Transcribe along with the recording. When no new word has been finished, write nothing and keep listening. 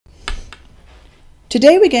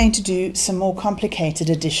Today we're going to do some more complicated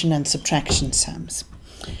addition and subtraction sums.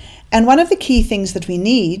 And one of the key things that we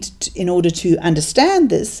need in order to understand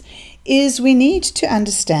this is we need to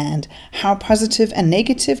understand how positive and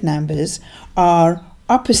negative numbers are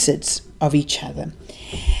opposites of each other.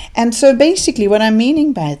 And so basically what I'm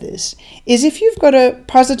meaning by this is if you've got a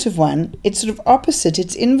positive one, it's sort of opposite,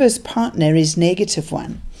 its inverse partner is negative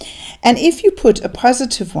one. And if you put a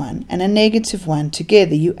positive one and a negative one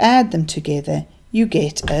together, you add them together, you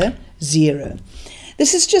get a 0.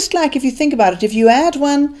 This is just like, if you think about it, if you add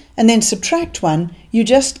one and then subtract one, you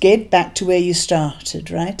just get back to where you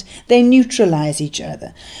started, right? They neutralize each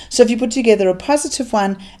other. So if you put together a positive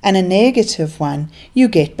one and a negative one, you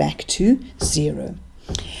get back to 0.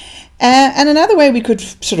 And another way we could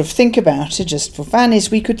sort of think about it, just for fun,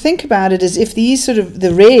 is we could think about it as if these sort of,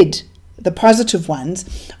 the positive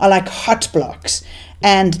ones are like hot blocks,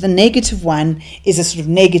 and the negative one is a sort of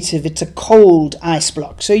negative, it's a cold ice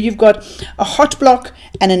block. So you've got a hot block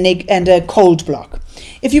and a cold block.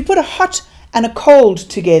 If you put a hot and a cold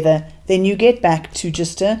together, then you get back to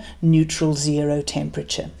just a neutral 0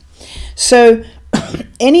 temperature. So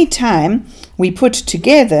anytime we put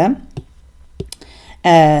together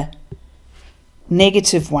a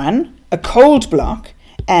negative one, a cold block,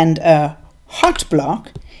 and a hot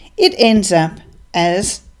block, it ends up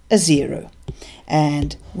as a 0.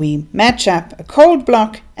 And we match up a cold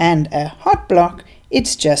block and a hot block,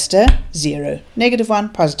 it's just a 0. Negative one,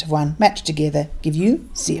 positive one, match together, give you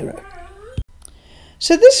 0.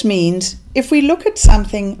 So this means if we look at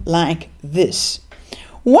something like this,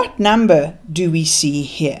 what number do we see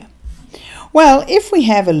here? Well, if we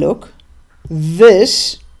have a look,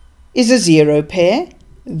 this is a 0 pair,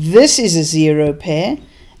 this is a 0 pair,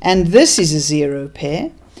 and this is a 0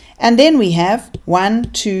 pair. And then we have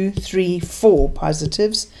 1, 2, 3, 4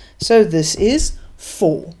 positives. So this is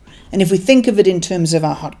 4. And if we think of it in terms of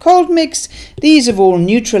our hot-cold mix, these have all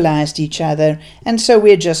neutralized each other. And so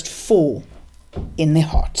we're just 4 in the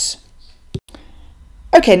hots.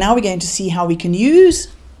 Okay, now we're going to see how we can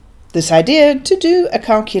use this idea to do a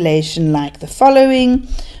calculation like the following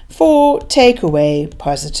for take away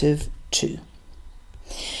positive 2.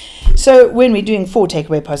 So when we're doing 4 take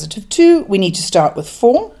away positive 2, we need to start with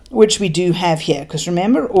 4, which we do have here, because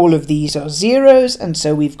remember, all of these are zeros, and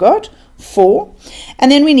so we've got 4.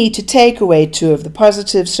 And then we need to take away 2 of the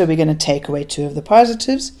positives, so we're going to take away 2 of the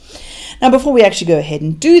positives. Now, before we actually go ahead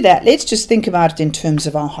and do that, let's just think about it in terms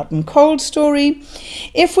of our hot and cold story.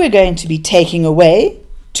 If we're going to be taking away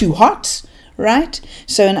 2 hots, right?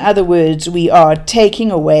 So in other words, we are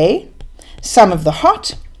taking away some of the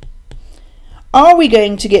hot. Are we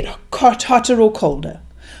going to get hotter or colder?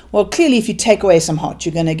 Well, clearly if you take away some hot,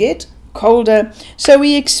 you're going to get colder. So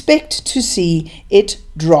we expect to see it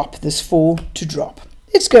drop, this 4 to drop.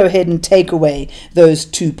 Let's go ahead and take away those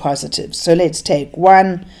 2 positives. So let's take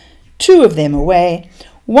 1, 2 of them away.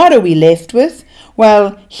 What are we left with?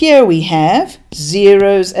 Well, here we have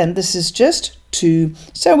zeros, and this is just 2.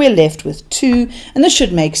 So we're left with 2, and this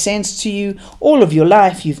should make sense to you. All of your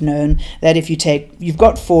life you've known that if you've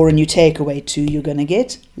got 4 and you take away 2, you're going to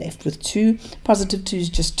get left with 2. Positive 2 is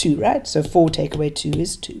just 2, right? So 4 take away 2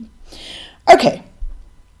 is 2. Okay,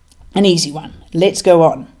 an easy one. Let's go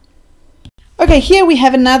on. Okay, here we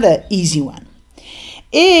have another easy one.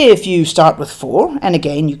 If you start with 4, and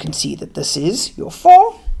again you can see that this is your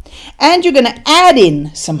 4, and you're going to add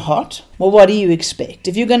in some hot, well, what do you expect?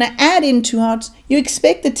 If you're going to add in 2 hots, you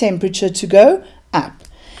expect the temperature to go up.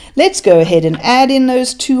 Let's go ahead and add in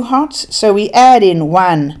those 2 hots. So we add in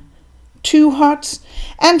 1, 2 hots.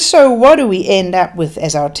 And so what do we end up with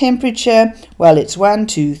as our temperature? Well, it's 1,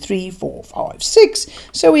 2, 3, 4, 5, 6.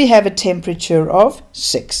 So we have a temperature of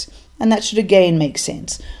 6. And that should again make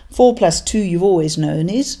sense. 4 plus 2 you've always known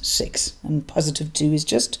is 6. And positive 2 is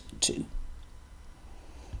just 2.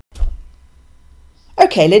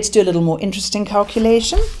 Okay, let's do a little more interesting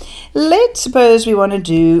calculation. Let's suppose we want to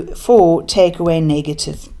do 4 take away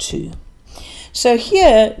negative 2. So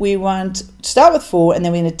here we want to start with 4 and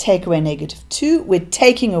then we're going to take away negative 2. We're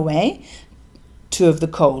taking away 2 of the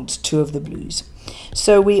colds, 2 of the blues.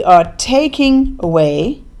 So we are taking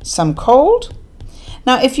away some cold.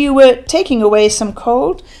 Now if you were taking away some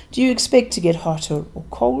cold, do you expect to get hotter or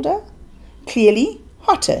colder? Clearly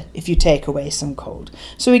hotter if you take away some cold.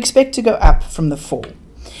 So we expect to go up from the 4.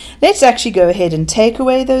 Let's actually go ahead and take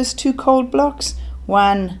away those 2 cold blocks.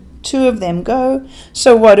 1, 2 of them go.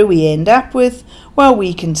 So what do we end up with? Well,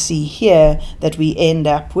 we can see here that we end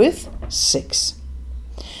up with 6.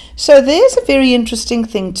 So there's a very interesting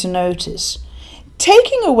thing to notice.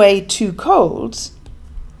 Taking away 2 colds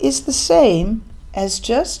is the same as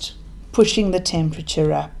just pushing the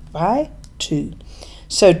temperature up by 2.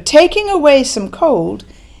 So taking away some cold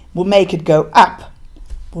will make it go up.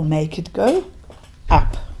 Will make it go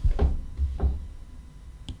up.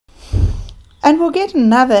 And we'll get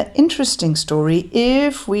another interesting story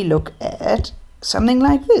if we look at something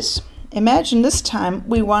like this. Imagine this time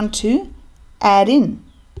we want to add in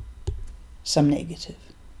some negative.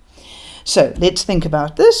 So let's think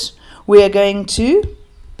about this. We are going to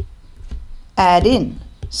add in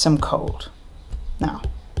some cold. Now,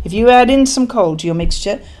 if you add in some cold to your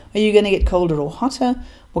mixture, are you going to get colder or hotter?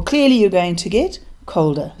 Well, clearly you're going to get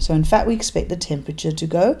colder. So in fact, we expect the temperature to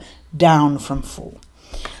go down from 4.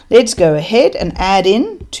 Let's go ahead and add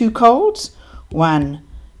in 2 colds. 1,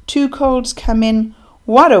 2 colds come in.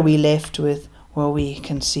 What are we left with? Well, we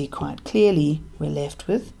can see quite clearly we're left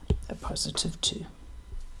with a positive 2.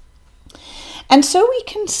 And so we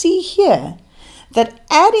can see here that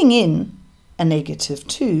adding in a negative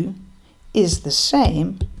 2 is the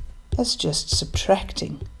same as just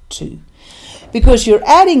subtracting 2. Because you're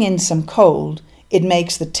adding in some cold, it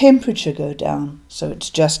makes the temperature go down. So it's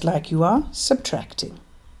just like you are subtracting.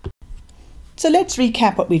 So let's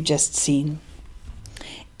recap what we've just seen.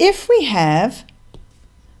 If we have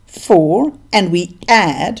 4 and we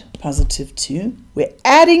add positive 2, we're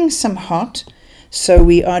adding some hot, so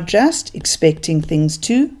we are just expecting things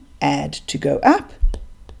to add, to go up.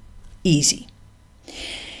 Easy.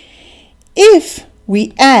 If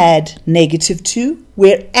we add negative 2,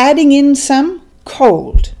 we're adding in some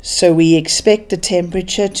cold, so we expect the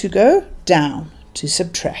temperature to go down, to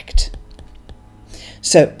subtract.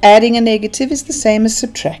 So adding a negative is the same as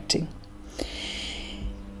subtracting.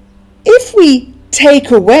 If we take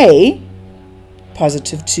away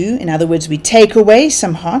positive 2, in other words, we take away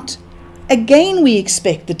some hot, again we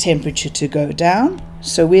expect the temperature to go down,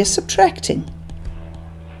 so we're subtracting.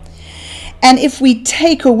 And if we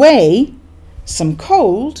take away some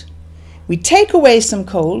cold, we expect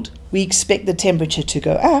the temperature to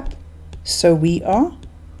go up, so we are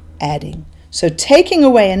adding. So taking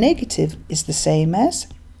away a negative is the same as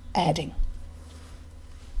adding.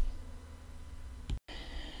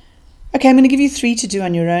 Okay, I'm going to give you 3 to do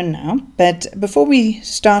on your own now, but before we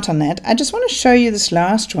start on that, I just want to show you this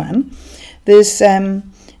last one, this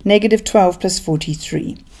negative 12 plus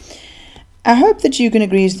 43. I hope that you can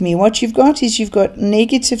agree with me. What you've got is you've got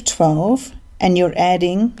negative 12 and you're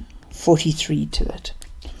adding 43 to it.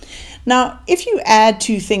 Now, if you add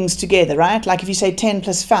 2 things together, right, like if you say 10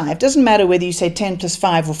 plus 5, doesn't matter whether you say 10 plus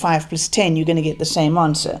 5 or 5 plus 10, you're going to get the same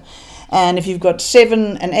answer. And if you've got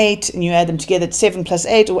 7 and 8 and you add them together, it's 7 plus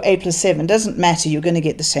 8 or 8 plus 7, doesn't matter, you're going to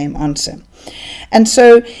get the same answer. And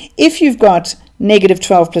so if you've got negative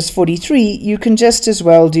 12 plus 43, you can just as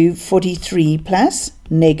well do 43 plus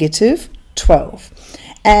negative 12.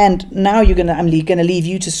 And now I'm going to leave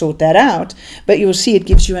you to sort that out, but you'll see it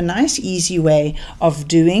gives you a nice easy way of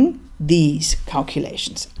doing these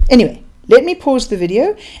calculations. Anyway, let me pause the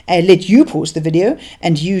video, let you pause the video,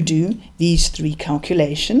 and you do these 3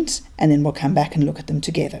 calculations, and then we'll come back and look at them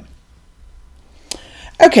together.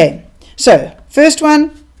 Okay, so first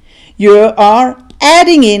one, you are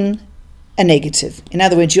adding in a negative. In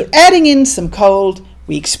other words, you're adding in some cold.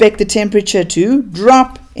 We expect the temperature to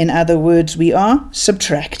drop. In other words, we are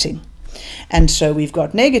subtracting. And so we've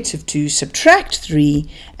got negative 2 subtract 3,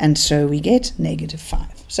 and so we get negative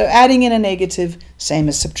 5. So adding in a negative, same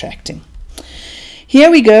as subtracting. Here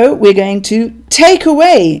we go, we're going to take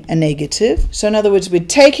away a negative. So in other words, we're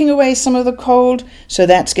taking away some of the cold, so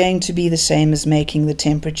that's going to be the same as making the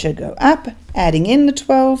temperature go up, adding in the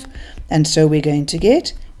 12, and so we're going to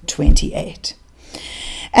get 28.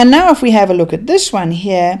 And now if we have a look at this one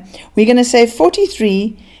here, we're going to say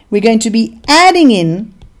 43, we're going to be adding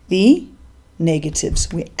in the negatives.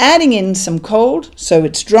 We're adding in some cold, so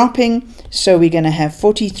it's dropping, so we're going to have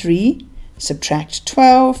 43 subtract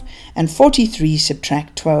 12, and 43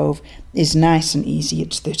 subtract 12 is nice and easy,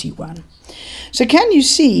 it's 31. So can you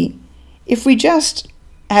see, if we just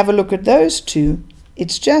have a look at those two,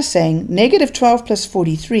 it's just saying negative 12 plus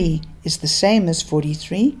 43 is the same as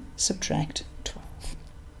 43 subtract